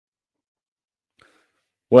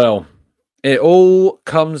Well, it all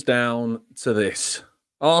comes down to this.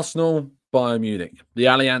 Arsenal, Bayern Munich, the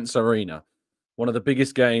Allianz Arena, one of the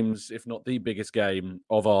biggest games, if not the biggest game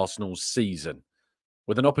of Arsenal's season.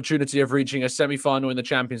 With an opportunity of reaching a semi-final in the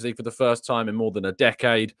Champions League for the first time in more than a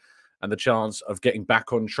decade, and the chance of getting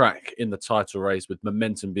back on track in the title race, with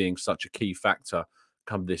momentum being such a key factor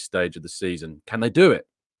come this stage of the season. Can they do it?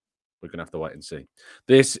 We're going to have to wait and see.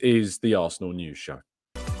 This is the Arsenal News Show.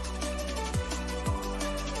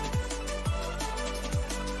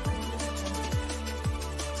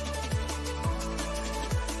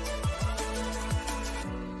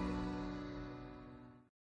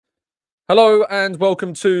 Hello and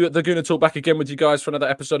welcome to the Gooner Talk, back again with you guys for another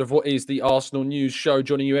episode of what is the Arsenal News Show,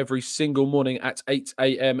 joining you every single morning at 8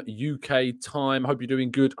 a.m. UK time. Hope you're doing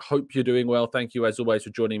good. Hope you're doing well. Thank you as always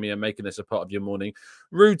for joining me and making this a part of your morning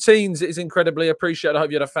routines. It is incredibly appreciated. I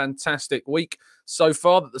hope you had a fantastic week so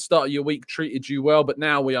far, that the start of your week treated you well, but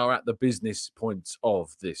now we are at the business point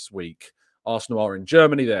of this week. Arsenal are in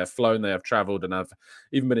Germany. They have flown, they have travelled, and have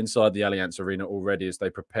even been inside the Allianz Arena already as they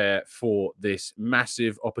prepare for this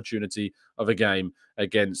massive opportunity of a game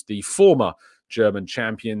against the former German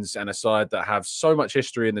champions, and a side that have so much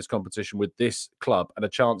history in this competition with this club, and a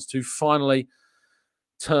chance to finally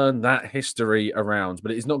turn that history around.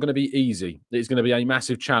 But it is not going to be easy. It's going to be a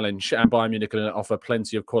massive challenge, and Bayern Munich are going to offer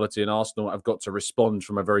plenty of quality, and Arsenal have got to respond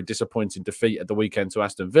from a very disappointing defeat at the weekend to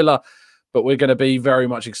Aston Villa. But we're going to be very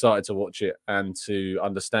much excited to watch it and to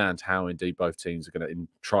understand how indeed both teams are going to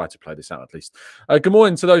try to play this out at least. Good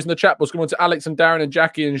morning to those in the chat box. Good morning to Alex and Darren and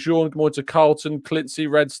Jackie and Sean. Good morning to Carlton, Clincy,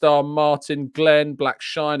 Red Star, Martin, Glenn, Black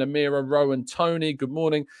Shine, Amira, Rowan, Tony. Good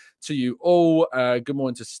morning to you all. Good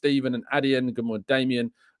morning to Stephen and Adian. Good morning,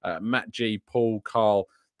 Damien, Matt G, Paul, Carl.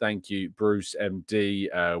 Thank you, Bruce,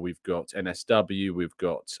 MD. We've got NSW. We've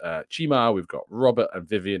got Chima. We've got Robert and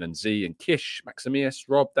Vivian and Z and Kish, Maximius,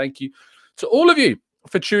 Rob. Thank you to all of you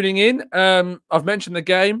for tuning in. I've mentioned the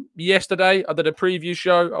game yesterday. I did a preview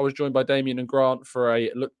show. I was joined by Damien and Grant for a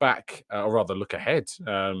look back, or rather look ahead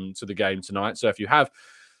to the game tonight. So if you have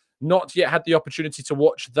not yet had the opportunity to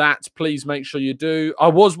watch that, please make sure you do. I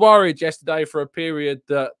was worried yesterday for a period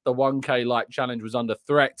that the 1K like challenge was under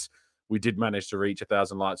threat. We did manage to reach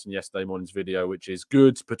 1,000 likes in yesterday morning's video, which is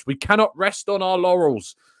good, but we cannot rest on our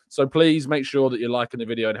laurels. So please make sure that you're liking the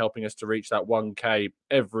video and helping us to reach that 1K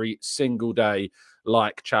every single day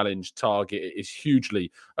like challenge target. It is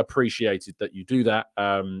hugely appreciated that you do that.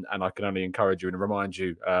 And I can only encourage you and remind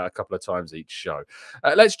you a couple of times each show.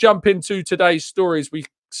 Let's jump into today's stories. We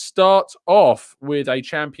start off with a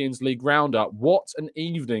Champions League roundup. What an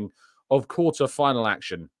evening of quarter-final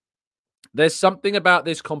action. There's something about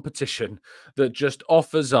this competition that just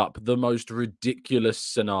offers up the most ridiculous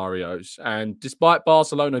scenarios. And despite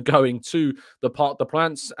Barcelona going to the Parc des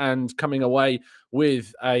Princes and coming away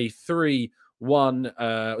with a 3-1,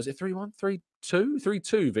 was it 3-1? 3-2?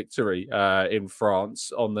 3-2 victory in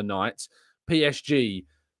France on the night. PSG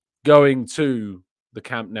going to the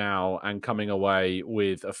Camp Nou and coming away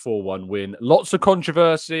with a 4-1 win. Lots of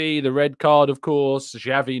controversy. The red card, of course.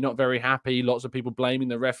 Xavi not very happy. Lots of people blaming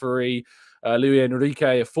the referee. Luis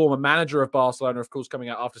Enrique, a former manager of Barcelona, of course, coming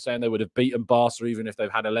out after saying they would have beaten Barca even if they've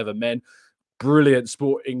had 11 men. Brilliant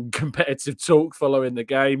sporting competitive talk following the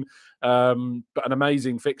game. But an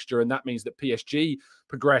amazing fixture, and that means that PSG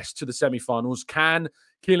progress to the semi-finals. Can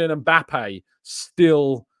Kylian Mbappe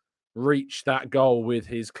still reach that goal with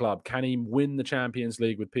his club? Can he win the Champions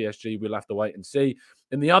League with PSG? We'll have to wait and see.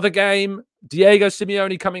 In the other game, Diego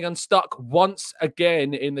Simeone coming unstuck once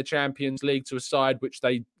again in the Champions League to a side which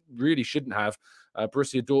they really shouldn't have.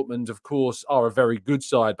 Borussia Dortmund, of course, are a very good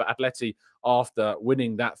side, but Atleti, after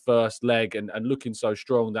winning that first leg and looking so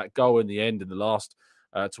strong, that goal in the end, in the last,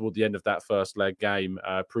 toward the end of that first leg game,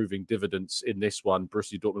 proving dividends in this one.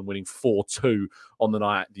 Borussia Dortmund winning 4-2 on the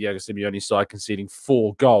night. Diego Simeone's side conceding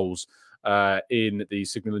 4 goals in the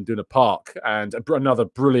Signal Iduna Park. And another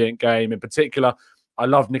brilliant game. In particular, I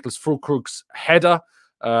love Niklas Füllkrug's header.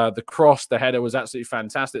 The cross, the header was absolutely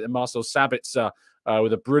fantastic. And Marcel Sabitzer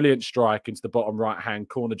with a brilliant strike into the bottom right-hand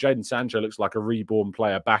corner. Jadon Sancho looks like a reborn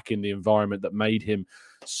player back in the environment that made him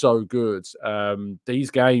so good.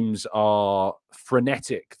 These games are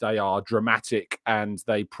frenetic, they are dramatic, and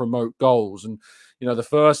they promote goals. And, you know, the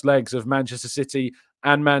first legs of Manchester City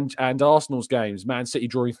and Arsenal's games, Man City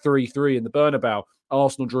drawing 3-3 in the Bernabeu,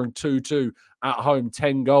 Arsenal drawing 2-2 at home,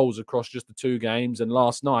 10 goals across just the 2 games. And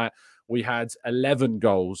last night, we had 11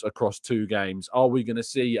 goals across 2 games. Are we going to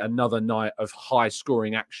see another night of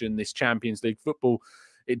high-scoring action? This Champions League football,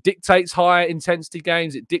 it dictates high-intensity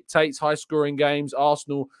games. It dictates high-scoring games.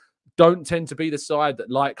 Arsenal don't tend to be the side that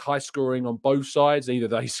like high scoring on both sides. Either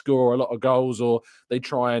they score a lot of goals or they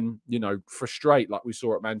try and, frustrate, like we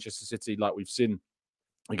saw at Manchester City, like we've seen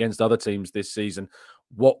against other teams this season.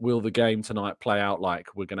 What will the game tonight play out like?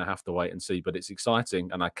 We're going to have to wait and see, but it's exciting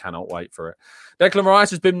and I cannot wait for it. Declan Rice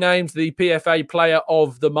has been named the PFA Player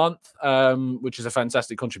of the Month, which is a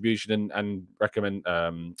fantastic contribution and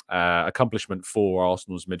accomplishment for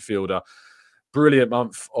Arsenal's midfielder. Brilliant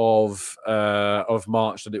month of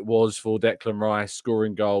March that it was for Declan Rice,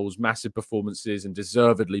 scoring goals, massive performances, and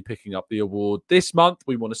deservedly picking up the award. This month,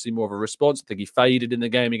 we want to see more of a response. I think he faded in the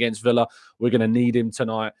game against Villa. We're going to need him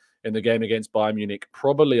tonight in the game against Bayern Munich,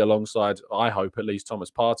 probably alongside, I hope, at least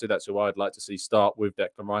Thomas Partey. That's who I'd like to see start with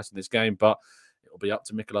Declan Rice in this game, but it'll be up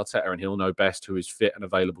to Mikel Arteta, and he'll know best who is fit and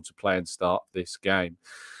available to play and start this game.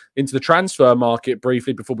 Into the transfer market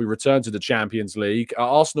briefly before we return to the Champions League.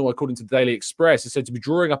 Arsenal, according to the Daily Express, is said to be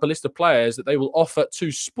drawing up a list of players that they will offer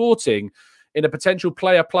to Sporting in a potential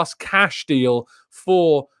player plus cash deal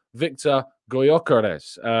for Viktor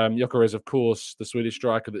Gyokeres. Gyokeres, of course, the Swedish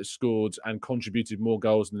striker that scored and contributed more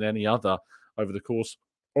goals than any other over the course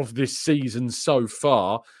of this season so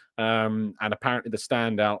far. And apparently the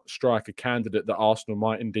standout striker candidate that Arsenal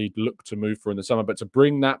might indeed look to move for in the summer. But to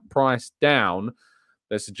bring that price down,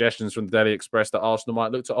 there's suggestions from the Daily Express that Arsenal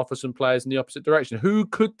might look to offer some players in the opposite direction. Who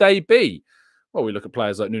could they be? Well, we look at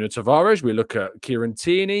players like Nuno Tavares, we look at Kieran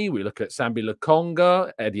Tierney, we look at Sambi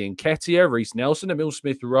Lokonga, Eddie Nketiah, Reece Nelson, Emil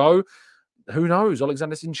Smith-Rowe. Who knows?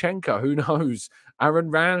 Alexander Zinchenko. Who knows?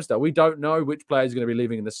 Aaron Ramsdale. We don't know which players are going to be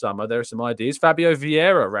leaving in the summer. There are some ideas. Fabio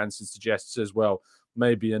Vieira, Ranson suggests as well,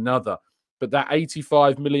 maybe another. But that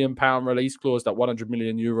 £85 million release clause, that €100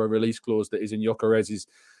 million release clause that is in Gyokeres'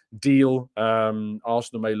 deal,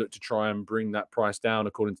 Arsenal may look to try and bring that price down,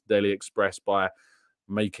 according to Daily Express, by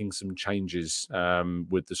making some changes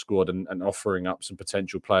with the squad and offering up some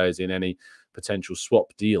potential players in any potential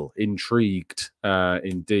swap deal. Intrigued,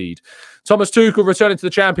 indeed. Thomas Tuchel, returning to the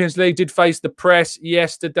Champions League, did face the press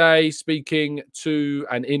yesterday, speaking to,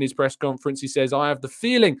 and in his press conference, he says, "I have the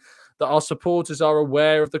feeling that our supporters are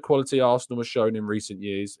aware of the quality Arsenal has shown in recent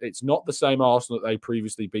years. It's not the same Arsenal that they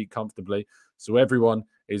previously beat comfortably, so everyone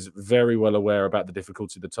is very well aware about the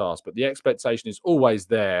difficulty of the task. But the expectation is always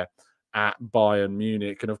there at Bayern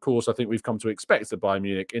Munich." And of course, I think we've come to expect that Bayern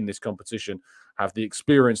Munich in this competition have the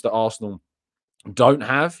experience that Arsenal don't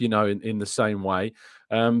have, in the same way.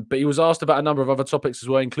 But he was asked about a number of other topics as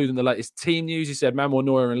well, including the latest team news. He said Manuel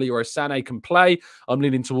Neuer and Leroy Sané can play. I'm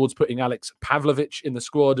leaning towards putting Alex Pavlovic in the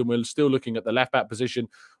squad, and we're still looking at the left-back position.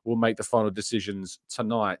 We'll make the final decisions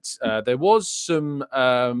tonight. There was some,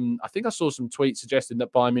 I think I saw some tweets suggesting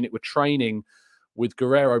that Bayern Munich were training with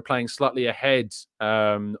Guerrero playing slightly ahead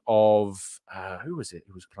of who was it?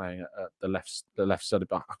 Who was playing at the left side?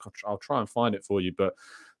 I'll try and find it for you, but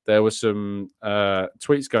there were some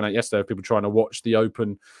tweets going out yesterday of people trying to watch the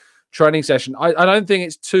open training session. I don't think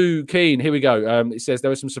it's too keen. Here we go. It says there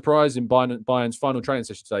was some surprise in Bayern's final training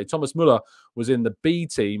session today. Thomas Müller was in the B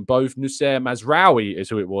team. Both Noussair Mazraoui is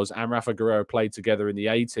who it was, and Rafa Guerrero played together in the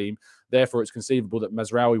A team. Therefore, it's conceivable that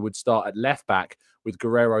Mazraoui would start at left back, with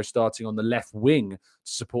Guerrero starting on the left wing to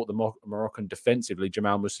support the Moroccan defensively.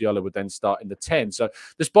 Jamal Musiala would then start in the 10. So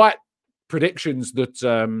despite predictions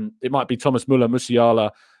that it might be Thomas Müller,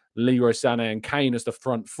 Musiala, Leroy Sané and Kane as the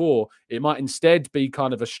front four, it might instead be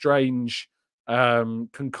kind of a strange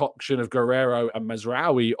concoction of Guerrero and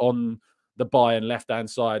Mazraoui on the Bayern left-hand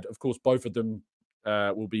side. Of course, both of them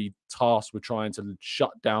will be tasked with trying to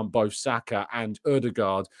shut down both Saka and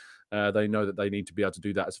Odegaard. They know that they need to be able to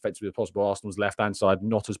do that as effectively as possible. Arsenal's left-hand side,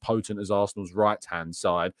 not as potent as Arsenal's right-hand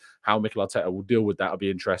side. How Mikel Arteta will deal with that will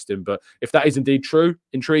be interesting. But if that is indeed true,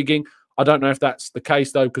 intriguing. I don't know if that's the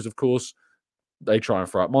case, though, because, of course, they try and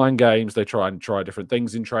throw out mind games. They try different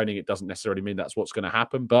things in training. It doesn't necessarily mean that's what's going to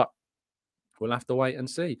happen, but we'll have to wait and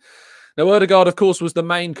see. Now, Odegaard, of course, was the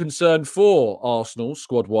main concern for Arsenal,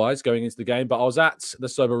 squad-wise, going into the game. But I was at the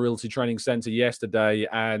Sober Realty Training Centre yesterday,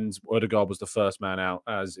 and Odegaard was the first man out,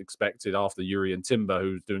 as expected, after Jurriën Timber,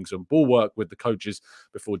 who's doing some ball work with the coaches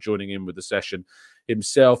before joining in with the session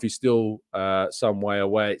himself. He's still some way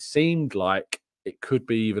away. It seemed like it could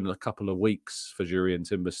be even a couple of weeks for Jurriën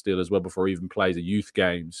Timber still as well before he even plays a youth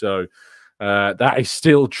game. So that is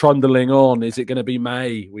still trundling on. Is it going to be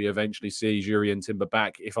May we eventually see Jurriën Timber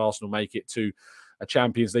back if Arsenal make it to a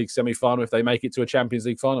Champions League semi-final? If they make it to a Champions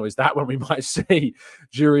League final, is that when we might see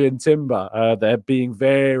Jurriën Timber? They're being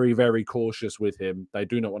very, very cautious with him. They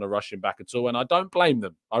do not want to rush him back at all, and I don't blame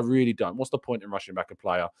them. I really don't. What's the point in rushing back a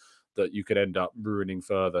player that you could end up ruining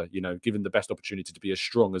further, given the best opportunity to be as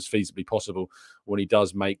strong as feasibly possible when he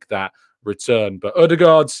does make that return. But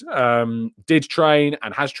Odegaard did train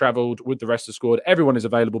and has travelled with the rest of the squad. Everyone is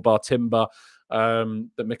available bar Timber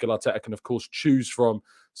that Mikel Arteta can, of course, choose from.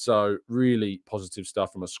 So really positive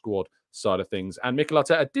stuff from a squad side of things. And Mikel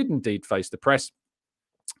Arteta did indeed face the press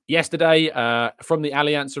yesterday from the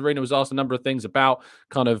Allianz Arena. Was asked a number of things about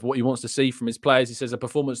kind of what he wants to see from his players. He says a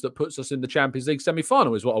performance that puts us in the Champions League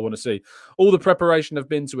semi-final is what I want to see. All the preparation have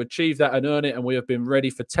been to achieve that and earn it, and we have been ready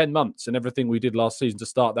for 10 months and everything we did last season to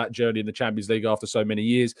start that journey in the Champions League after so many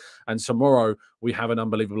years. And tomorrow we have an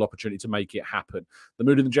unbelievable opportunity to make it happen. The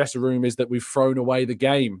mood in the dressing room is that we've thrown away the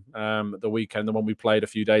game the weekend, the one we played a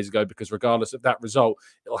few days ago, because regardless of that result,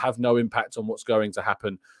 it'll have no impact on what's going to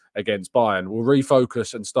happen against Bayern. We'll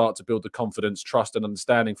refocus and start to build the confidence, trust and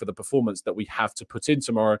understanding for the performance that we have to put in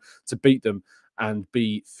tomorrow to beat them and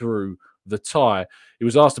be through the tie. He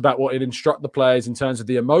was asked about what he'd instruct the players in terms of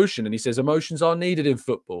the emotion, and he says emotions are needed in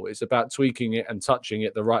football. It's about tweaking it and touching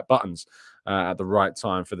it the right buttons at the right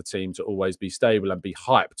time for the team to always be stable and be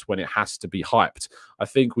hyped when it has to be hyped. I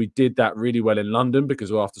think we did that really well in London,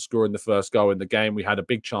 because after scoring the first goal in the game, we had a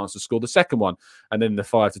big chance to score the second one, and then the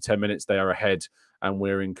 5 to 10 minutes they are ahead and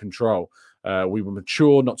we're in control. We were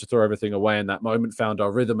mature not to throw everything away in that moment, found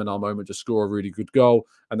our rhythm and our moment to score a really good goal.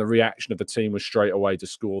 And the reaction of the team was straight away to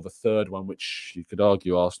score the third one, which you could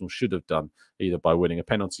argue Arsenal should have done, either by winning a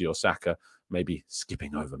penalty or Saka maybe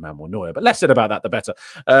skipping over Manuel Neuer. But less said about that, the better.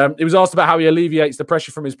 He was asked about how he alleviates the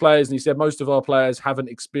pressure from his players, and he said most of our players haven't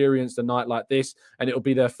experienced a night like this, and it'll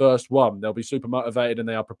be their first one. They'll be super motivated and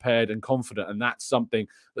they are prepared and confident, and that's something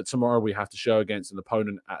that tomorrow we have to show against an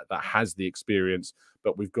opponent that has the experience,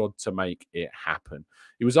 but we've got to make it happen.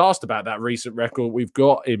 He was asked about that recent record we've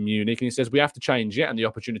got in Munich, and he says we have to change it, and the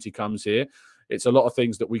opportunity comes here. It's a lot of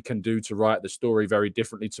things that we can do to write the story very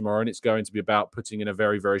differently tomorrow, and it's going to be about putting in a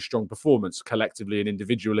very, very strong performance collectively and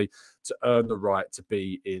individually to earn the right to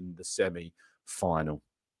be in the semi-final.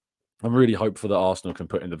 I'm really hopeful that Arsenal can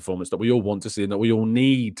put in the performance that we all want to see and that we all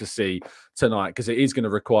need to see tonight, because it is going to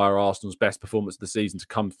require Arsenal's best performance of the season to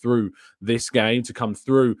come through this game, to come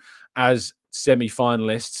through as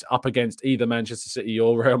semi-finalists up against either Manchester City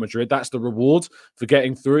or Real Madrid. That's the reward for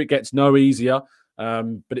getting through. It gets no easier.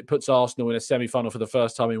 But it puts Arsenal in a semi-final for the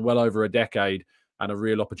first time in well over a decade, and a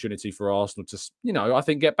real opportunity for Arsenal to, I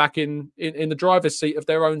think, get back in the driver's seat of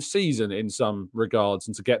their own season in some regards,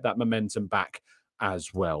 and to get that momentum back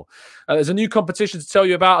as well. There's a new competition to tell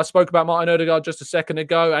you about. I spoke about Martin Odegaard just a second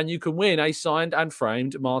ago, and you can win a signed and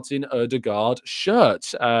framed Martin Odegaard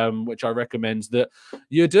shirt, which I recommend that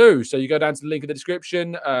you do. So you go down to the link in the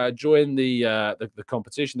description, join the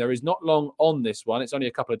competition. There is not long on this one. It's only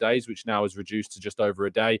a couple of days, which now is reduced to just over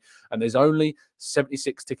a day, and there's only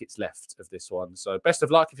 76 tickets left of this one. So best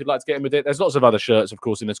of luck if you'd like to get in with it. There's lots of other shirts, of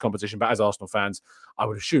course, in this competition, but as Arsenal fans, I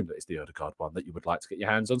would assume that it's the Odegaard one that you would like to get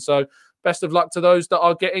your hands on. So best of luck to those that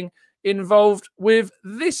are getting involved with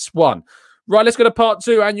this one. Right, let's go to part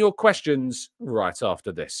 2 and your questions right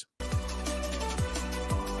after this.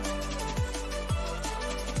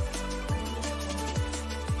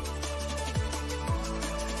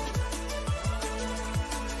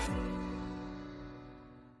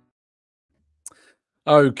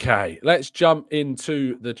 Okay, let's jump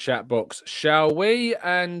into the chat box, shall we?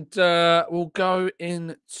 And we'll go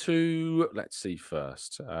into, let's see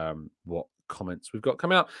first what comments we've got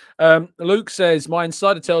coming out. Luke says, my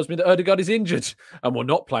insider tells me that Odegaard is injured and will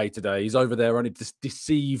not play today. He's over there only to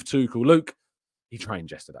deceive Tuchel. Luke, he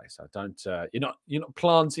trained yesterday, so don't you're not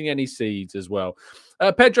planting any seeds as well.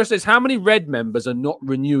 Pedro says, how many Red members are not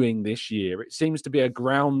renewing this year? It seems to be a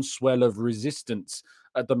groundswell of resistance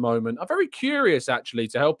at the moment. I'm very curious, actually,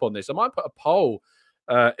 to help on this. I might put a poll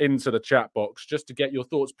into the chat box just to get your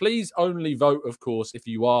thoughts. Please only vote, of course, if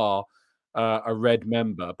you are a Red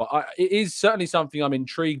member. But it is certainly something I'm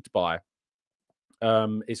intrigued by.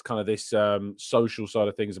 It's kind of this social side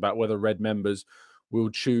of things about whether Red members will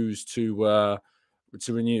choose to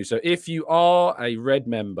renew. So if you are a Red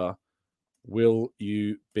member, will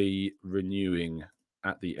you be renewing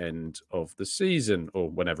at the end of the season or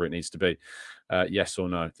whenever it needs to be? Yes or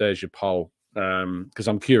no? There's your poll. Because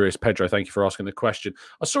I'm curious. Pedro, thank you for asking the question.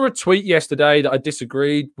 I saw a tweet yesterday that I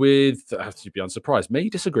disagreed with. You'd be unsurprised. Me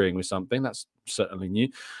disagreeing with something. That's certainly new.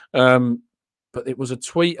 But it was a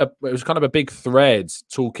tweet. It was kind of a big thread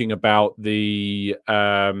talking about the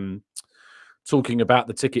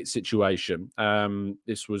ticket situation.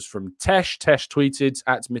 This was from Tesh. Tesh tweeted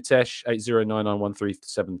at Mitesh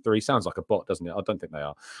 80991373. Sounds like a bot, doesn't it? I don't think they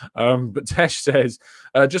are. But Tesh says,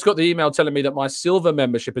 just got the email telling me that my silver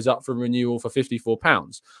membership is up for renewal for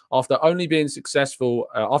 £54 after only being successful.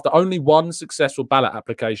 After only one successful ballot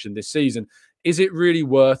application this season, is it really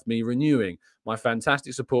worth me renewing? My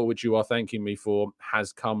fantastic support, which you are thanking me for,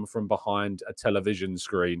 has come from behind a television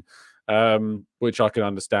screen, which I can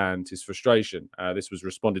understand his frustration. This was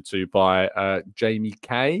responded to by Jamie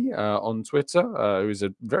K on Twitter, who is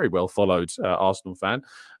a very well followed Arsenal fan,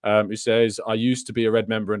 who says, "I used to be a Red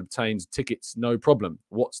member and obtained tickets, no problem.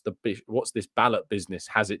 What's this ballot business?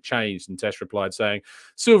 Has it changed?" And Tesh replied saying,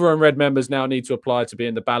 "Silver and Red members now need to apply to be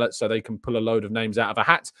in the ballot so they can pull a load of names out of a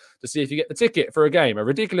hat to see if you get the ticket for a game. A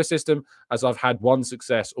ridiculous system, as I've had one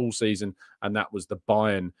success all season, and that was the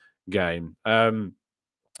Bayern game."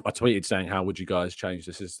 I tweeted saying, "How would you guys change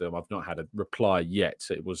the system?" I've not had a reply yet.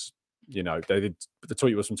 It was, the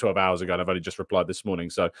tweet was from 12 hours ago, and I've only just replied this morning.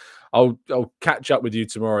 So I'll catch up with you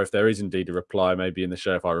tomorrow if there is indeed a reply, maybe in the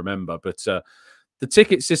show if I remember. But the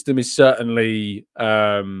ticket system is certainly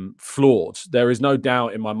flawed. There is no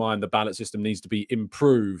doubt in my mind the ballot system needs to be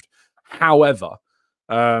improved. However,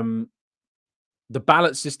 the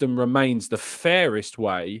ballot system remains the fairest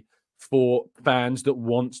way for fans that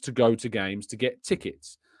want to go to games to get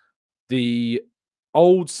tickets. The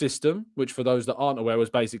old system, which for those that aren't aware, was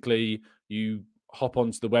basically you hop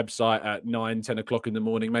onto the website at 9, 10 o'clock in the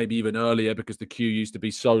morning, maybe even earlier, because the queue used to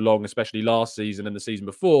be so long, especially last season and the season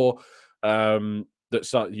before,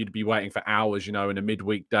 that you'd be waiting for hours, in a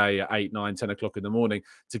midweek day at 8, 9, 10 o'clock in the morning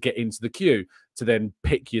to get into the queue to then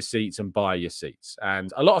pick your seats and buy your seats.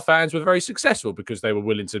 And a lot of fans were very successful because they were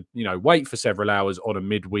willing to, wait for several hours on a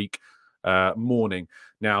midweek morning.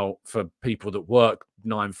 Now, for people that work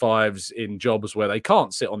 9-5s in jobs where they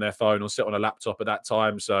can't sit on their phone or sit on a laptop at that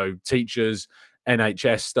time, so teachers,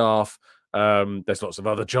 NHS staff, there's lots of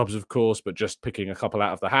other jobs, of course, but just picking a couple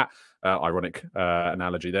out of the hat, ironic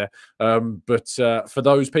analogy there. But for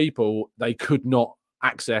those people, they could not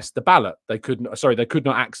access the ballot. They could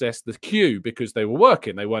not access the queue because they were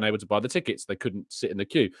working. They weren't able to buy the tickets. They couldn't sit in the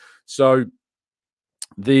queue. So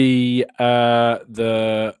the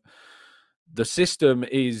system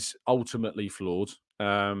is ultimately flawed,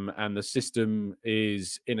 and the system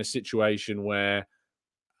is in a situation where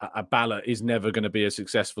a ballot is never going to be as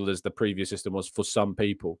successful as the previous system was for some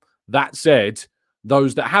people. That said,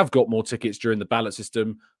 those that have got more tickets during the ballot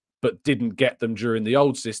system but didn't get them during the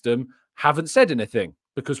old system haven't said anything,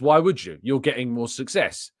 because why would you? You're getting more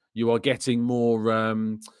success. You are getting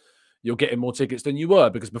more. You're getting more tickets than you were,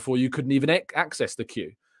 because before you couldn't even access the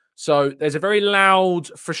queue. So there's a very loud,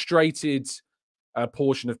 frustrated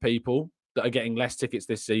portion of people that are getting less tickets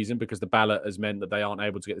this season because the ballot has meant that they aren't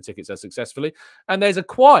able to get the tickets as successfully. And there's a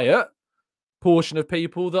quiet portion of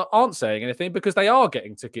people that aren't saying anything because they are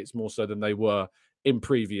getting tickets more so than they were in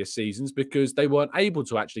previous seasons, because they weren't able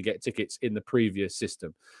to actually get tickets in the previous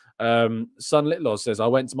system. Sun Litlaw says, "I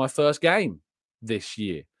went to my first game this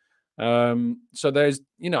year." So there's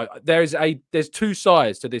two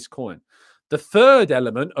sides to this coin. The third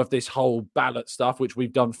element of this whole ballot stuff, which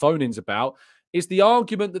we've done phone-ins about, is the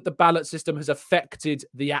argument that the ballot system has affected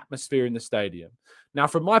the atmosphere in the stadium. Now,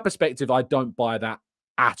 from my perspective, I don't buy that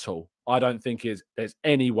at all. I don't think there's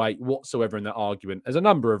any weight whatsoever in that argument. There's a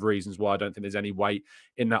number of reasons why I don't think there's any weight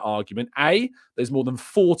in that argument. A, there's more than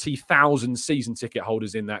 40,000 season ticket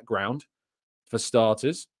holders in that ground, for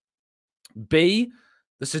starters. B,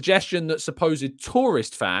 the suggestion that supposed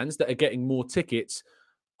tourist fans that are getting more tickets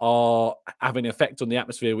are having an effect on the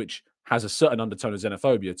atmosphere, which has a certain undertone of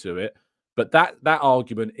xenophobia to it. But that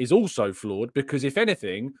argument is also flawed, because if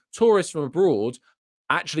anything, tourists from abroad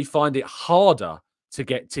actually find it harder to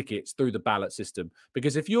get tickets through the ballot system.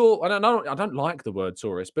 Because if you're, and I don't like the word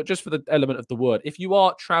tourist, but just for the element of the word, if you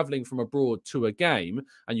are traveling from abroad to a game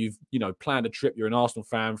and you've, planned a trip, you're an Arsenal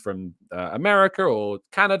fan from America or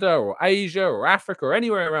Canada or Asia or Africa or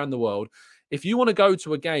anywhere around the world, if you want to go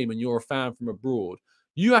to a game and you're a fan from abroad,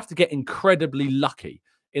 you have to get incredibly lucky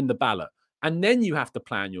in the ballot. And then you have to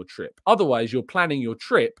plan your trip. Otherwise, you're planning your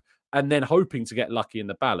trip and then hoping to get lucky in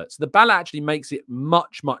the ballot. So the ballot actually makes it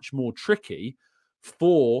much, much more tricky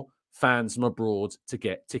for fans from abroad to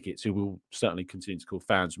get tickets, who will certainly continue to call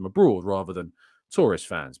fans from abroad rather than tourist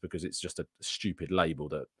fans, because it's just a stupid label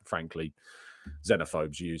that, frankly,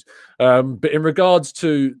 xenophobes use. But in regards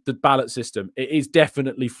to the ballot system, it is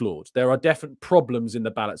definitely flawed. There are definite problems in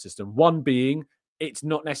the ballot system. One being, it's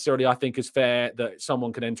not necessarily, I think, as fair that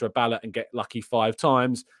someone can enter a ballot and get lucky 5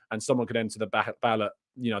 times, and someone could enter the ballot,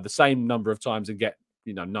 the same number of times and get,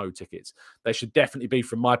 no tickets. There should definitely be,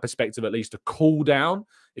 from my perspective at least, a cool down.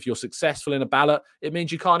 If you're successful in a ballot, it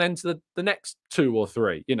means you can't enter the next 2 or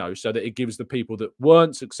 3, so that it gives the people that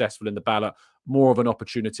weren't successful in the ballot more of an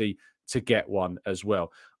opportunity to get one as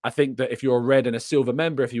well. I think that if you're a red and a silver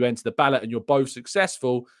member, if you enter the ballot and you're both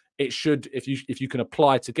successful, it should, if you can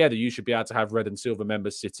apply together, you should be able to have red and silver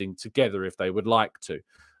members sitting together if they would like to.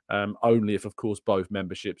 only if, of course, both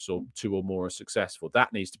memberships or 2 or more are successful.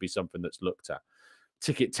 That needs to be something that's looked at.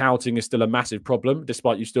 Ticket touting is still a massive problem,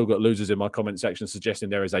 despite you've still got losers in my comment section suggesting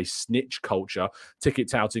there is a snitch culture. Ticket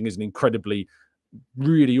touting is an incredibly,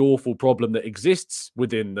 really awful problem that exists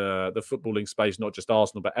within the footballing space, not just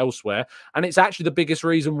Arsenal, but elsewhere. And it's actually the biggest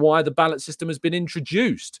reason why the ballot system has been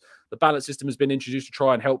introduced. The ballot system has been introduced to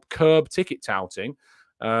try and help curb ticket touting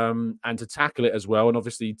and to tackle it as well. And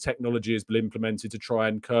obviously technology has been implemented to try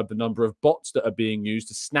and curb the number of bots that are being used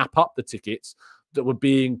to snap up the tickets that were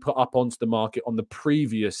being put up onto the market on the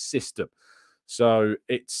previous system. So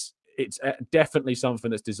it's definitely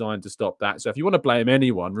something that's designed to stop that. So if you want to blame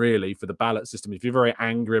anyone really for the ballot system, if you're very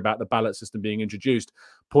angry about the ballot system being introduced,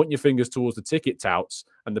 point your fingers towards the ticket touts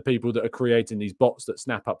and the people that are creating these bots that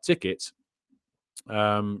snap up tickets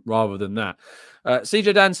rather than that.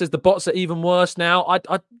 CJ Dan says the bots are even worse now.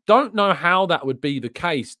 I don't know how that would be the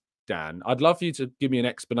case, Dan. I'd love for you to give me an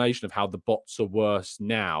explanation of how the bots are worse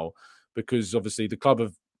now, because obviously the club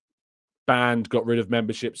have got rid of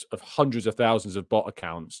memberships of hundreds of thousands of bot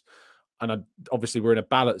accounts. And obviously we're in a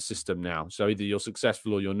ballot system now. So either you're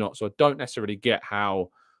successful or you're not. So I don't necessarily get how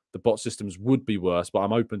the bot systems would be worse, but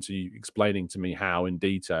I'm open to you explaining to me how in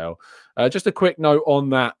detail. Just a quick note on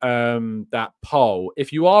that, that poll.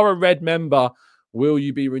 If you are a red member, will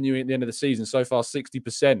you be renewing at the end of the season? So far,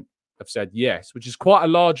 60% have said yes, which is quite a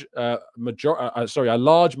large a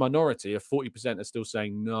large minority of 40% are still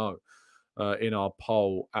saying no in our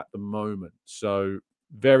poll at the moment. So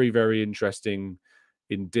very, very interesting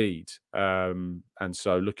indeed. And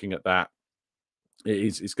so looking at that,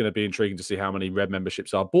 it's going to be intriguing to see how many red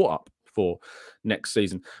memberships are bought up for next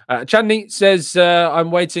season. Chandni says,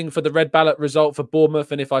 I'm waiting for the red ballot result for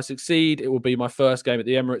Bournemouth, and if I succeed, it will be my first game at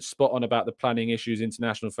the Emirates. Spot on about the planning issues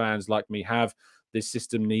international fans like me have. This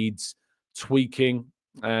system needs tweaking.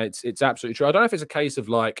 It's absolutely true. I don't know if it's a case of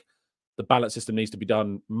like the ballot system needs to be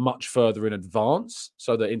done much further in advance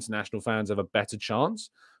so that international fans have a better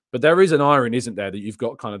chance. But there is an irony, isn't there, that you've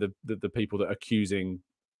got kind of the people that are accusing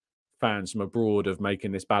fans from abroad of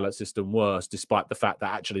making this ballot system worse, despite the fact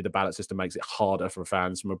that actually the ballot system makes it harder for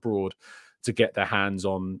fans from abroad to get their hands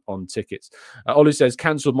on tickets. Olu says,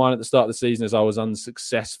 cancelled mine at the start of the season as I was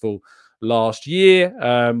unsuccessful last year.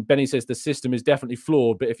 Benny says the system is definitely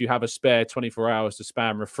flawed, but if you have a spare 24 hours to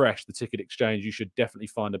spam refresh the ticket exchange, you should definitely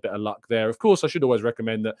find a bit of luck there. Of course, I should always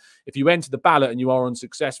recommend that if you enter the ballot and you are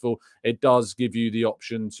unsuccessful, it does give you the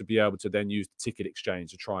option to be able to then use the ticket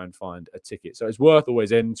exchange to try and find a ticket. So it's worth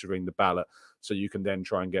always entering the ballot so you can then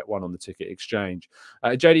try and get one on the ticket exchange.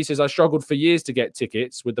 JD says, I struggled for years to get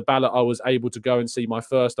tickets. With the ballot, I was able to go and see my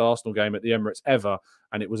first Arsenal game at the Emirates ever,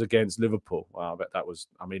 and it was against Liverpool. Well, I bet that was,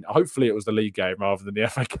 I mean, hopefully it was the league game rather than the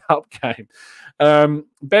FA Cup game.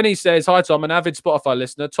 Benny says, hi, Tom, an avid Spotify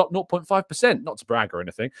listener, top 0.5%, not to brag or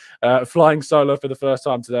anything. Flying solo for the first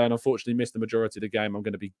time today, and unfortunately missed the majority of the game. I'm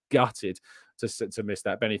going to be gutted to miss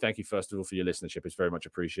that. Benny, thank you, first of all, for your listenership. It's very much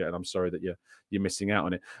appreciated. I'm sorry that you're missing out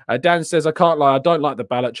on it. Dan says, I can't lie, I don't like the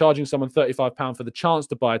ballot. Charging someone £35 for the chance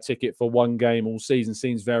to buy a ticket for one game all season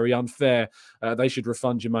seems very unfair. They should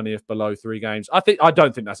refund your money if below 3 games. I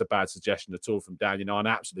don't think that's a bad suggestion at all from Dan. You know, I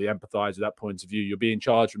absolutely empathise with that point of view. You're being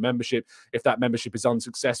charged with membership. If that membership is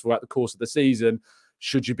unsuccessful at the course of the season,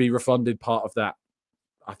 should you be refunded part of that?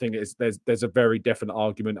 I think there's a very definite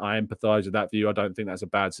argument. I empathise with that view. I don't think that's a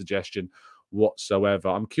bad suggestion whatsoever.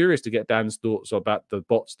 I'm curious to get Dan's thoughts about the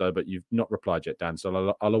bots, though, but you've not replied yet, Dan,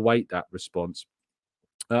 so I'll await that response.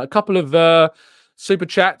 A couple of super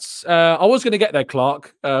chats. I was going to get there,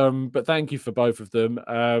 Clark, but thank you for both of them.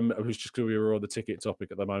 It was just because we were on the ticket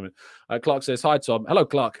topic at the moment. Clark says, hi, Tom. Hello,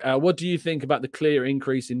 Clark. What do you think about the clear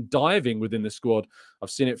increase in diving within the squad?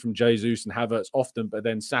 I've seen it from Jesus and Havertz often, but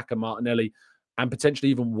then Saka, Martinelli, and potentially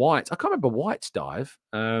even White. I can't remember White's dive.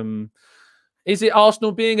 Is it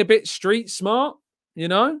Arsenal being a bit street smart? You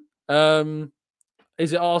know?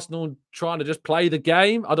 Is it Arsenal trying to just play the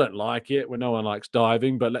game? I don't like it when no one likes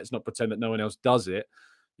diving, but let's not pretend that no one else does it.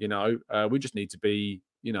 You know, we just need to be,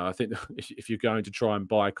 you know, I think if you're going to try and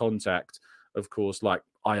buy contact, of course, like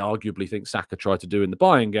I arguably think Saka tried to do in the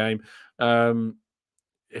Bayern game,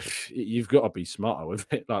 if you've got to be smarter with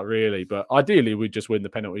it, like really. But ideally, we just win the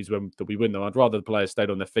penalties when we win them. I'd rather the players stayed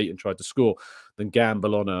on their feet and tried to score than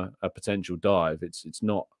gamble on a potential dive. It's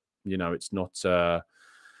not, you know, it's not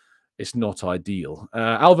ideal.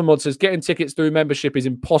 Alvin Mod says, getting tickets through membership is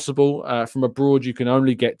impossible. From abroad, you can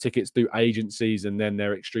only get tickets through agencies, and then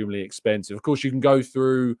they're extremely expensive. Of course, you can go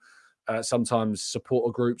through sometimes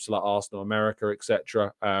supporter groups like Arsenal America,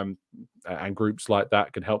 etc., and groups like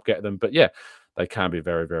that can help get them. But yeah, they can be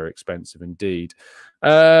very, very expensive indeed.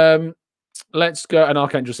 Let's go. And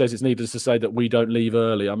Archangel says it's needless to say that we don't leave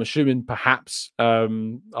early. I'm assuming perhaps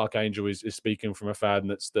Archangel is speaking from a fan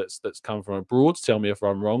that's come from abroad. Tell me if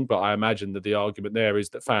I'm wrong, but I imagine that the argument there is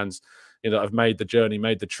that fans, have made the journey,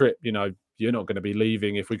 made the trip. You're not going to be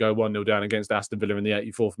leaving if we go 1-0 down against Aston Villa in the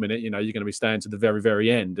 84th minute. You're going to be staying to the very,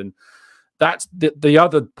 very end. And that's the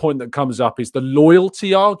other point that comes up is the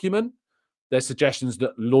loyalty argument. There's suggestions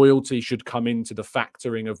that loyalty should come into the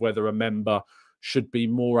factoring of whether a member should be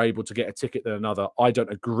more able to get a ticket than another. I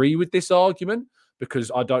don't agree with this argument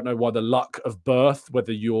because I don't know why the luck of birth,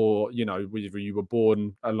 whether you're, whether you were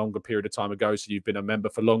born a longer period of time ago, so you've been a member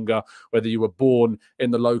for longer, whether you were born in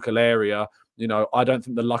the local area, I don't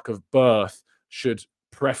think the luck of birth should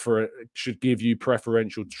give you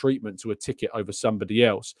preferential treatment to a ticket over somebody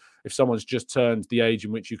else. If someone's just turned the age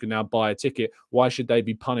in which you can now buy a ticket, why should they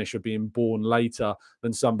be punished for being born later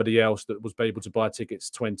than somebody else that was able to buy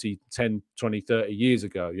tickets 10, 20, 30 years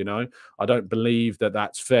ago? I don't believe that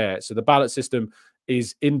that's fair. So the ballot system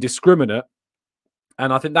is indiscriminate.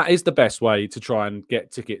 And I think that is the best way to try and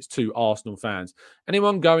get tickets to Arsenal fans.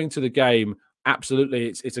 Anyone going to the game, absolutely,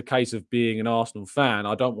 it's a case of being an Arsenal fan.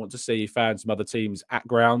 I don't want to see fans from other teams at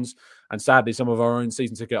grounds. And sadly, some of our own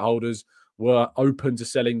season ticket holders were open to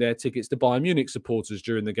selling their tickets to Bayern Munich supporters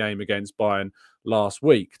during the game against Bayern last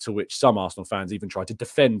week, to which some Arsenal fans even tried to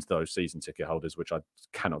defend those season ticket holders, which I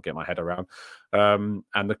cannot get my head around. And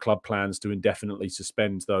the club plans to indefinitely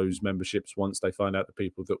suspend those memberships once they find out the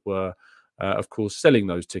people that were, of course, selling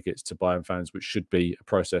those tickets to Bayern fans, which should be a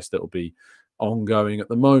process that will be ongoing at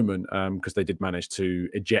the moment, because they did manage to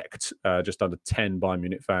eject just under 10 Bayern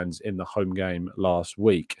Munich fans in the home game last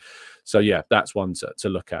week. So yeah, that's one to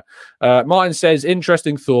look at. Martin says,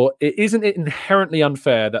 interesting thought. Isn't it inherently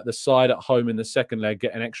unfair that the side at home in the second leg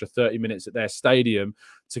get an extra 30 minutes at their stadium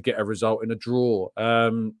to get a result in a draw?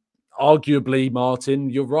 Arguably,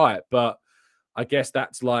 Martin, you're right. But I guess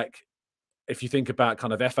that's like, if you think about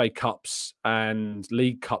kind of FA Cups and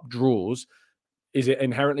League Cup draws, is it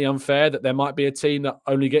inherently unfair that there might be a team that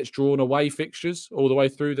only gets drawn away fixtures all the way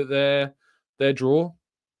through that their draw?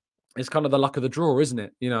 It's kind of the luck of the draw, isn't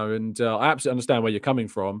it? And I absolutely understand where you're coming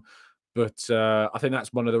from, but I think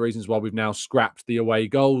that's one of the reasons why we've now scrapped the away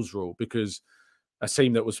goals rule, because a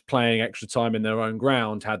team that was playing extra time in their own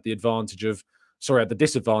ground had the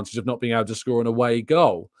disadvantage of not being able to score an away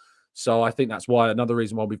goal. So I think that's another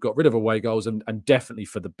reason why we've got rid of away goals, and definitely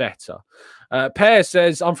for the better. Per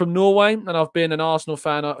says, I'm from Norway and I've been an Arsenal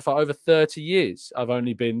fan for over 30 years. I've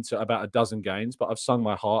only been to about a dozen games, but I've sung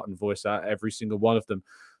my heart and voice out every single one of them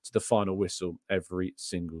to the final whistle every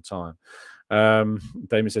single time.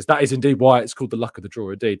 Damien says, that is indeed why it's called the luck of the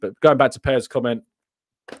draw, indeed. But going back to Per's comment,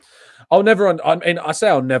 I'll never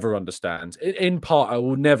understand. In part, I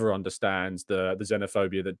will never understand the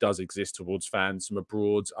xenophobia that does exist towards fans from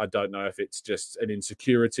abroad. I don't know if it's just an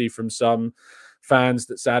insecurity from some fans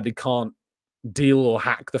that sadly can't deal or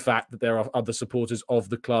hack the fact that there are other supporters of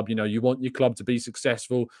the club. You want your club to be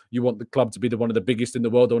successful. You want the club to be one of the biggest in the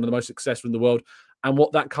world, or one of the most successful in the world. And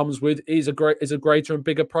what that comes with is a greater and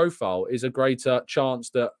bigger profile, is a greater chance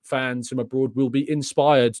that fans from abroad will be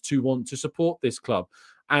inspired to want to support this club.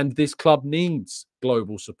 And this club needs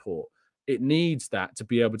global support. It needs that to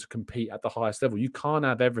be able to compete at the highest level. You can't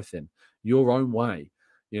have everything your own way,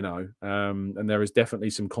 and there is definitely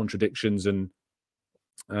some contradictions, and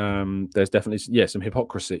there's definitely, some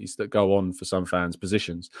hypocrisies that go on for some fans'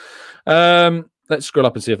 positions. Let's scroll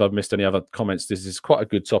up and see if I've missed any other comments. This is quite a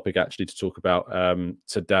good topic, actually, to talk about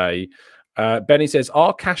today. Benny says,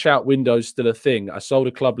 are cash out windows still a thing? I sold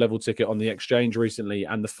a club level ticket on the exchange recently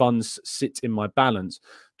and the funds sit in my balance.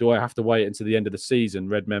 Do I have to wait until the end of the season?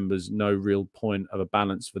 Red members, no real point of a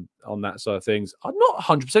balance on that side of things. I'm not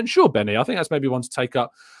 100% sure, Benny. I think that's maybe one to take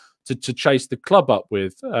up to chase the club up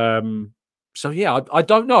with. So yeah, I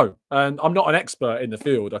don't know. And I'm not an expert in the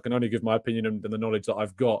field. I can only give my opinion and the knowledge that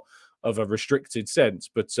I've got of a restricted sense.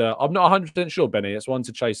 But I'm not 100% sure, Benny. It's one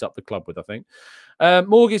to chase up the club with, I think.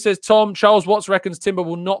 Morgie says, Tom, Charles Watts reckons Timber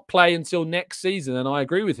will not play until next season. And I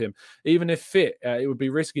agree with him. Even if fit, it would be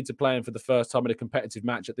risky to play him for the first time in a competitive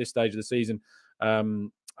match at this stage of the season.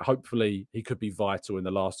 Hopefully, he could be vital in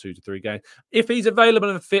the last 2 to 3 games. If he's available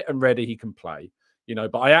and fit and ready, he can play.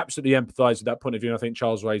 But I absolutely empathise with that point of view. And I think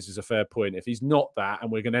Charles raises a fair point. If he's not that and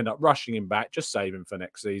we're going to end up rushing him back, just save him for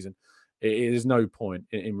next season. There's no point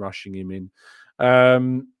in rushing him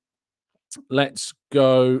in. Let's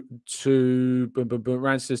go to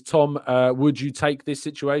Rand says, Tom, would you take this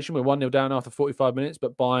situation? We're 1-0 down after 45 minutes,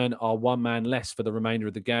 but Bayern are one man less for the remainder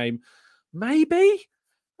of the game. Maybe.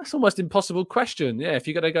 That's almost an impossible question. Yeah, if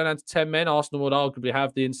you're going to go down to 10 men, Arsenal would arguably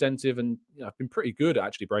have the incentive, and I've been pretty good at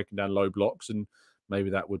actually breaking down low blocks and maybe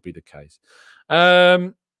that would be the case.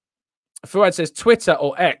 Fuad says Twitter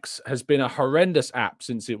or X has been a horrendous app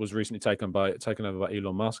since it was recently taken over by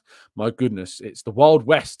Elon Musk. My goodness, it's the Wild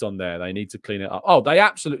West on there. They need to clean it up. Oh, they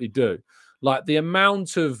absolutely do. Like the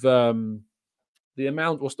amount of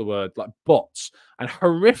what's the word? Like bots and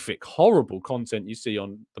horrific, horrible content you see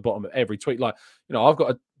on the bottom of every tweet. Like, I've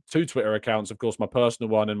got two Twitter accounts, of course, my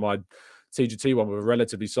personal one and my TGT one with a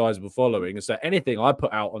relatively sizable following. And so anything I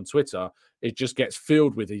put out on Twitter, it just gets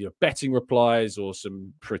filled with either betting replies or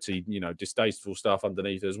some pretty, distasteful stuff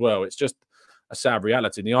underneath as well. It's just a sad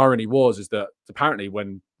reality. And the irony is that apparently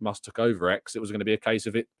when Musk took over X, it was going to be a case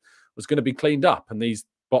of it was going to be cleaned up and these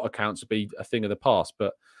bot accounts would be a thing of the past,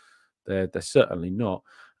 but they're certainly not.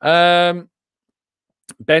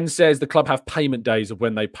 Ben says the club have payment days of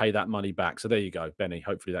when they pay that money back. So there you go, Benny.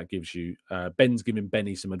 Hopefully that gives you... Ben's giving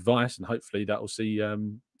Benny some advice, and hopefully that will see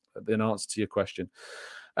an answer to your question.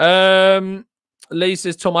 Lee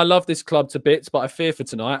says, Tom, I love this club to bits, but I fear for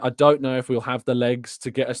tonight. I don't know if we'll have the legs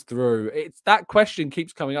to get us through. That question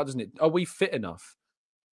keeps coming up, doesn't it? Are we fit enough?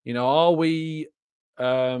 Are we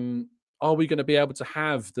going to be able to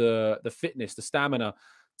have the fitness, the stamina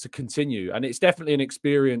to continue? And it's definitely an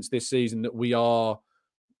experience this season that we are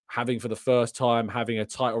having for the first time, having a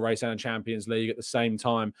title race and a Champions League at the same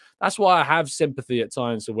time. That's why I have sympathy at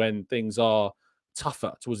times for when things are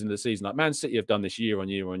tougher towards the end of the season. Like Man City have done this year on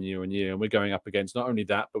year on year on year, and we're going up against not only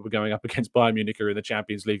that, but we're going up against Bayern Munich who are in the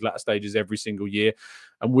Champions League latter stages every single year,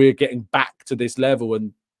 and we're getting back to this level.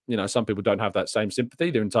 And some people don't have that same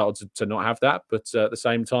sympathy. They're entitled to not have that, but at the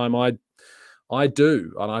same time, I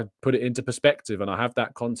do, and I put it into perspective, and I have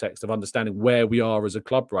that context of understanding where we are as a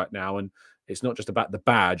club right now. And it's not just about the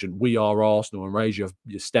badge and we are Arsenal and raise your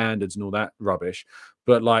standards and all that rubbish,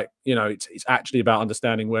 but it's actually about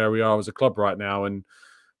understanding where we are as a club right now, and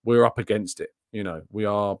we're up against it. We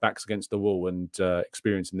are backs against the wall and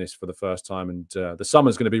experiencing this for the first time. And the summer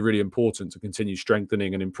is going to be really important to continue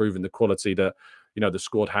strengthening and improving the quality that the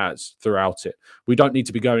squad has throughout it. We don't need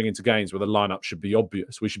to be going into games where the lineup should be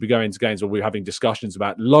obvious. We should be going into games where we're having discussions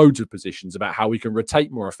about loads of positions, about how we can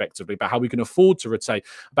rotate more effectively, about how we can afford to rotate,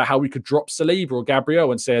 about how we could drop Saliba or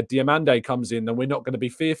Gabriel and say a Diamande comes in, then we're not going to be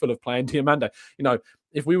fearful of playing Diamande.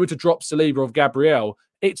 If we were to drop Saliba or Gabriel,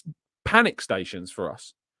 it's panic stations for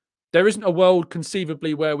us. There isn't a world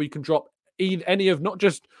conceivably where we can drop any of not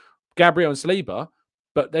just Gabriel and Saliba,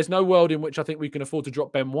 but there's no world in which I think we can afford to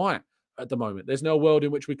drop Ben White at the moment. There's no world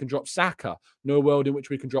in which we can drop Saka, no world in which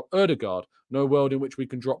we can drop Odegaard, no world in which we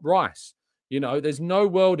can drop Rice. There's no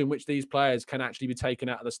world in which these players can actually be taken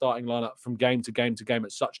out of the starting lineup from game to game to game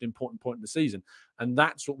at such an important point in the season. And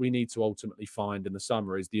that's what we need to ultimately find in the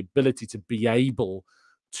summer, is the ability to be able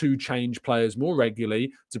to change players more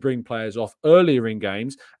regularly, to bring players off earlier in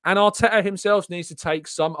games. And Arteta himself needs to take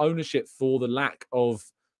some ownership for the lack of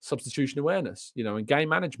substitution awareness, and game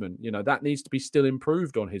management. That needs to be still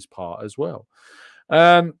improved on his part as well.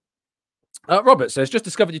 Robert says, just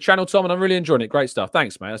discovered your channel, Tom, and I'm really enjoying it. Great stuff.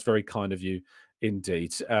 Thanks, mate. That's very kind of you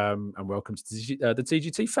indeed. And welcome to the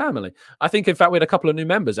TGT family. I think, in fact, we had a couple of new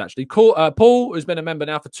members, actually. Paul, who's been a member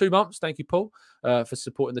now for 2 months. Thank you, Paul, for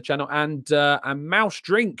supporting the channel. And Mouse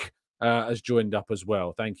Drink has joined up as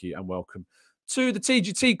well. Thank you and welcome to the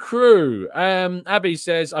TGT crew. Abby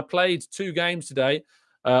says, I played 2 games today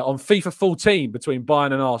on FIFA 14 between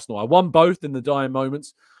Bayern and Arsenal. I won both in the dying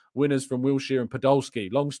moments. Winners from Wilshere and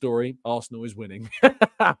Podolski. Long story, Arsenal is winning.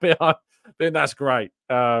 I think that's great.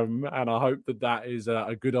 And I hope that is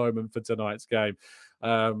a good omen for tonight's game.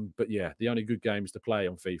 But yeah, the only good games to play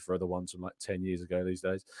on FIFA are the ones from like 10 years ago these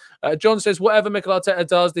days. John says, whatever Mikel Arteta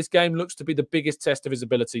does, this game looks to be the biggest test of his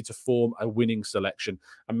ability to form a winning selection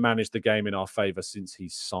and manage the game in our favour since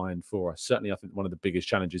he's signed for us. Certainly, I think one of the biggest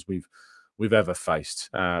challenges we've ever faced.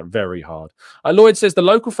 Very hard. Lloyd says the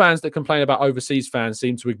local fans that complain about overseas fans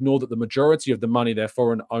seem to ignore that the majority of the money their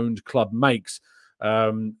foreign-owned club makes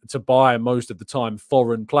to buy most of the time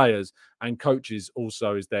foreign players and coaches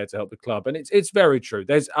also is there to help the club. And it's very true.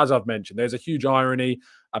 There's, as I've mentioned, there's a huge irony,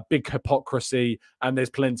 a big hypocrisy, and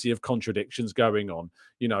there's plenty of contradictions going on.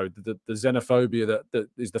 The xenophobia that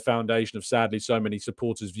is the foundation of, sadly, so many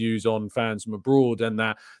supporters' views on fans from abroad, and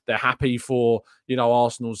that they're happy for,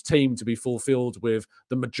 Arsenal's team to be fulfilled with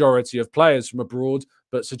the majority of players from abroad,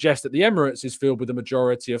 but suggest that the Emirates is filled with the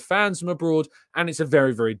majority of fans from abroad, and it's a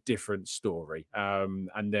very, very different story.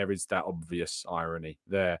 And there is that obvious irony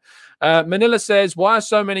there. Manila says, why are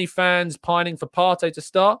so many fans pining for Partey to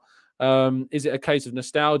start? Is it a case of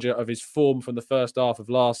nostalgia of his form from the first half of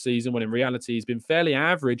last season, when in reality he's been fairly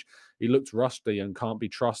average? He looked rusty and can't be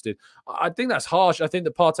trusted. I think that's harsh. I think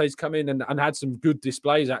that Partey's come in and had some good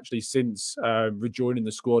displays actually since rejoining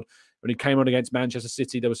the squad. When he came on against Manchester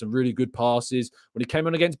City, there were some really good passes. When he came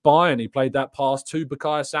on against Bayern, he played that pass to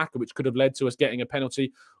Bukayo Saka, which could have led to us getting a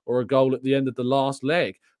penalty or a goal at the end of the last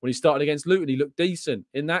leg. When he started against Luton, he looked decent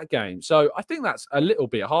in that game. So I think that's a little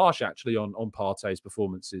bit harsh, actually, on Partey's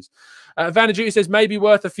performances. Vanaduty says, maybe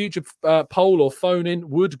worth a future poll or phone in.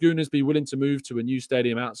 Would Gooners be willing to move to a new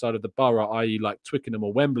stadium outside of the borough, i.e. like Twickenham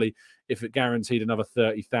or Wembley, if it guaranteed another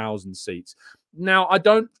 30,000 seats? Now, I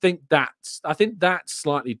don't think I think that's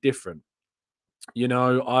slightly different. You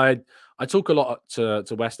know, I talk a lot to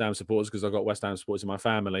West Ham supporters because I've got West Ham supporters in my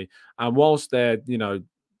family. And whilst they're, you know,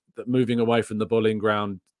 moving away from the Bulling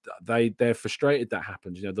Ground, they're frustrated that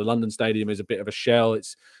happens. You know, the London Stadium is a bit of a shell.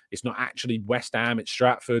 It's not actually West Ham, it's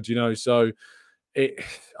Stratford, you know, so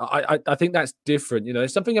I think that's different. You know,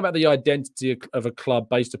 there's something about the identity of a club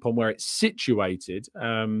based upon where it's situated.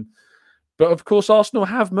 But of course, Arsenal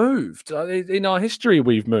have moved. In our history,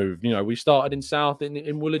 we've moved. You know, we started in South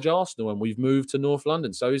in Woolwich Arsenal, and we've moved to North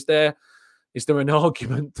London. So is there an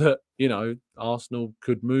argument that, you know, Arsenal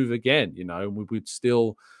could move again, you know, and we would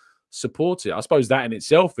still support it? I suppose that in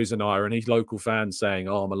itself is an irony. Local fans saying,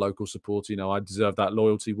 oh, I'm a local supporter, you know, I deserve that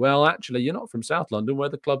loyalty. Well, actually, you're not from South London, where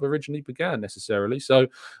the club originally began necessarily. So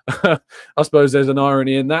I suppose there's an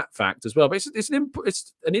irony in that fact as well. But it's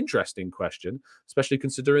an interesting question, especially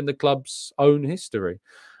considering the club's own history.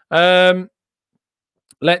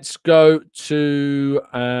 Let's go to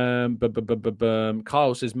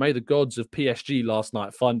Kyle says, may the gods of PSG last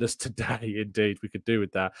night find us today. Indeed, we could do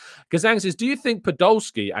with that. Gazang says, do you think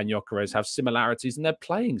Podolski and Gyokeres have similarities in their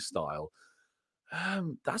playing style?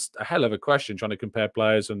 That's a hell of a question, trying to compare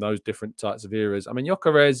players from those different types of eras. I mean, I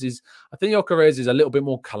think Gyokeres is a little bit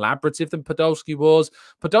more collaborative than Podolski was.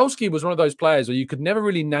 Podolski was one of those players where you could never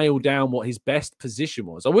really nail down what his best position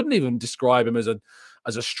was. I wouldn't even describe him as a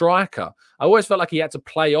striker. I always felt like he had to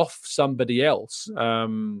play off somebody else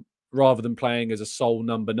rather than playing as a sole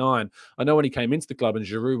number 9. I know when he came into the club and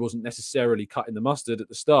Giroud wasn't necessarily cutting the mustard at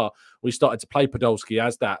the start, we started to play Podolski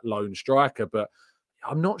as that lone striker, but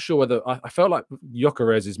I'm not sure whether I felt like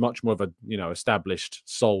Gyokeres is much more of a, you know, established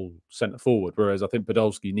sole centre forward, whereas I think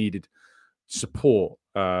Podolski needed support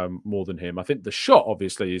more than him. I think the shot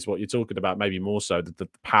obviously is what you're talking about, maybe more so the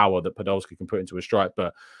power that Podolski can put into a strike,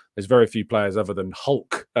 but there's very few players other than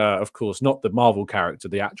Hulk, of course, not the Marvel character,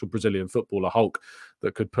 the actual Brazilian footballer Hulk,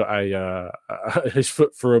 that could put his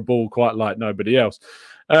foot through a ball quite like nobody else.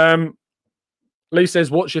 Lee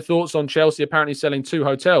says, what's your thoughts on Chelsea apparently selling 2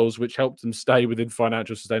 hotels, which helped them stay within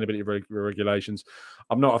financial sustainability regulations?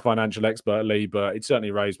 I'm not a financial expert, Lee, but it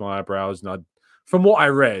certainly raised my eyebrows. And from what I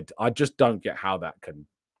read, I just don't get how that can...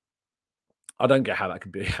 I don't get how that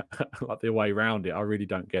could be like the way around it. I really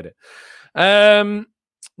don't get it.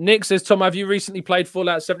 Nick says, Tom, have you recently played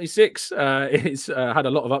Fallout 76? It's had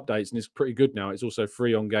a lot of updates and it's pretty good now. It's also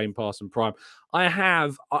free on Game Pass and Prime. I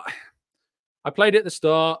have. I played it at the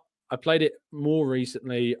start. I played it more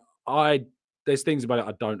recently. There's things about it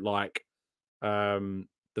I don't like.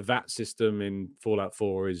 The VAT system in Fallout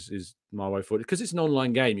 4 is my way forward. Because it's an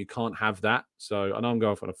online game, you can't have that. So I know I'm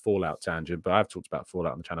going off on a Fallout tangent, but I've talked about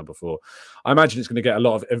Fallout on the channel before. I imagine it's going to get a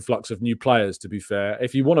lot of influx of new players, to be fair.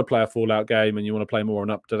 If you want to play a Fallout game and you want to play more an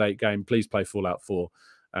up-to-date game, please play Fallout 4.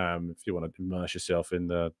 If you want to immerse yourself in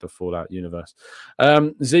the Fallout universe.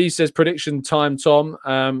 Z says, prediction time, Tom.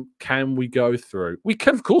 Can we go through? We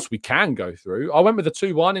can, of course, we can go through. I went with a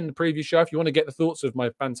 2-1 in the previous show. If you want to get the thoughts of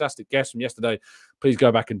my fantastic guest from yesterday, please go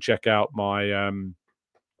back and check out my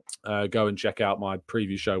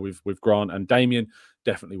previous show with Grant and Damien.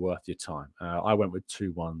 Definitely worth your time. I went with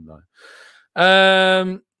 2-1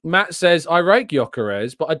 though. Matt says, I rate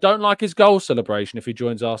Gyokeres, but I don't like his goal celebration if he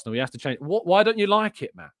joins Arsenal. He has to change. Why don't you like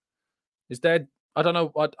it, Matt? Is there... I don't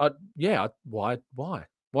know. Why?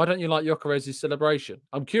 Why don't you like Gyokeres' celebration?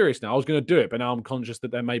 I'm curious now. I was going to do it, but now I'm conscious that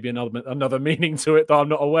there may be another meaning to it that I'm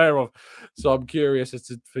not aware of. So I'm curious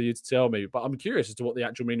for you to tell me. But I'm curious as to what the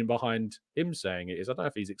actual meaning behind him saying it is. I don't know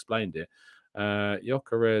if he's explained it.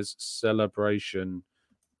 Gyokeres celebration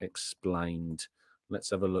explained. Let's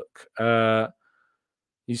have a look.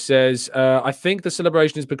 He says, I think the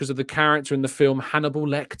celebration is because of the character in the film Hannibal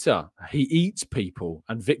Lecter. He eats people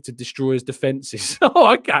and Victor destroys defenses.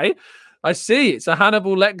 Oh, okay. I see. It's a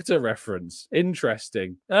Hannibal Lecter reference.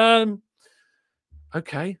 Interesting. Okay.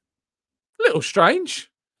 A little strange.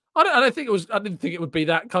 I didn't think it would be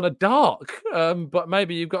that kind of dark. But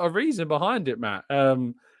maybe you've got a reason behind it, Matt,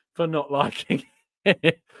 for not liking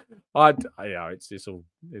it. It's all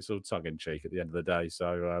tongue in cheek at the end of the day.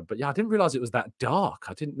 So, but yeah, I didn't realize it was that dark.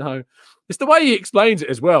 I didn't know. It's the way he explains it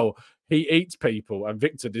as well. He eats people and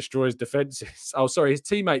Victor destroys defenses. Oh, sorry, his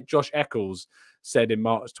teammate Josh Eccles said in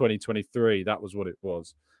March 2023 that was what it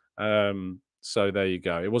was. So there you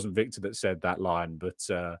go. It wasn't Victor that said that line, but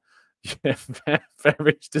yeah,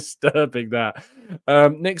 very disturbing that.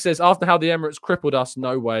 Nick says, after how the Emirates crippled us,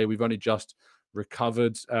 no way. We've only just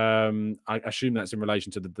recovered. I assume that's in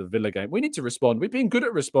relation to the Villa game. We need to respond. We've been good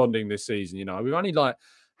at responding this season. We've only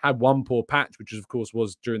had one poor patch, which of course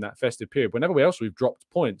was during that festive period. Whenever else we've dropped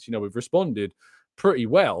points, we've responded pretty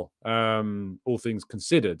well, all things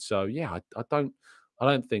considered. So yeah, I don't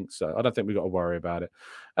think so. I don't think we've got to worry about it.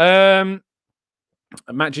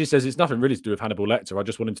 Matt G says it's nothing really to do with Hannibal Lecter. I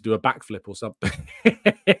just want him to do a backflip or something.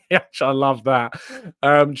 I love that.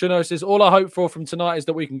 Juno says, all I hope for from tonight is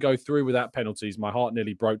that we can go through without penalties. My heart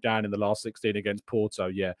nearly broke down in the last 16 against Porto.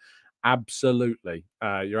 Yeah, absolutely.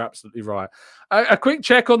 You're absolutely right. A quick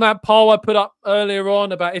check on that poll I put up earlier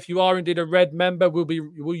on about if you are indeed a red member, will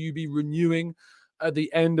you be renewing at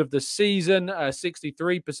the end of the season?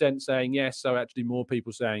 63% saying yes. So actually more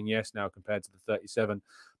people saying yes now compared to the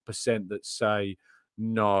 37% that say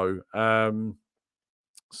no.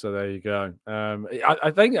 So there you go.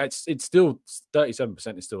 I think it's still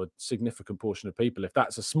 37% is still a significant portion of people. If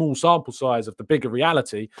that's a small sample size of the bigger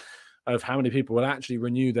reality of how many people will actually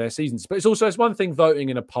renew their seasons. But it's one thing voting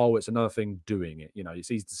in a poll, it's another thing doing it. It's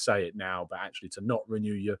easy to say it now, but actually to not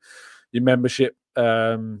renew your membership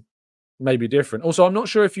may be different. Also, I'm not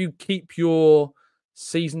sure if you keep your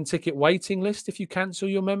season ticket waiting list if you cancel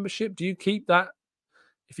your membership. Do you keep that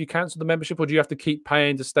if you cancel the membership, or do you have to keep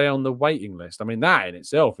paying to stay on the waiting list? I mean, that in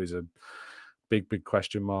itself is a big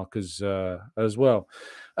question mark as well.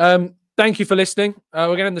 Thank you for listening. We're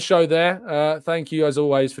going to end the show there. Thank you, as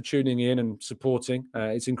always, for tuning in and supporting.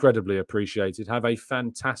 It's incredibly appreciated. Have a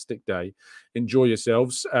fantastic day. Enjoy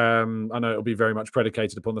yourselves. I know it'll be very much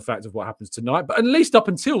predicated upon the fact of what happens tonight, but at least up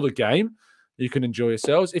until the game, you can enjoy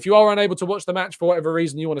yourselves. If you are unable to watch the match for whatever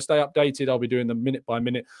reason, you want to stay updated, I'll be doing the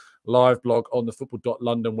minute-by-minute live blog on the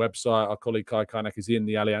football.london website. Our colleague Kai Kainak is in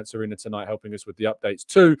the Allianz Arena tonight helping us with the updates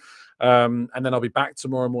too. And then I'll be back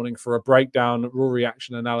tomorrow morning for a breakdown, raw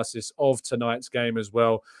reaction analysis of tonight's game as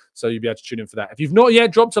well. So you'll be able to tune in for that. If you've not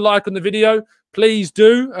yet dropped a like on the video, please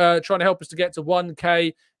do. Trying to help us to get to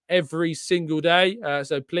 1K every single day.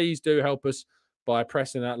 So please do help us by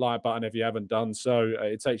pressing that like button if you haven't done so.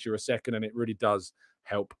 It takes you a second and it really does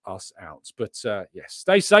help us out. But yes,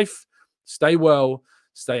 stay safe, stay well,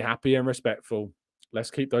 stay happy and respectful. Let's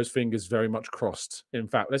keep those fingers very much crossed. In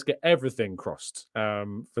fact, let's get everything crossed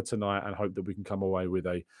for tonight and hope that we can come away with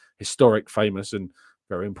a historic, famous and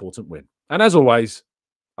very important win. And as always,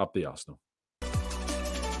 up the Arsenal.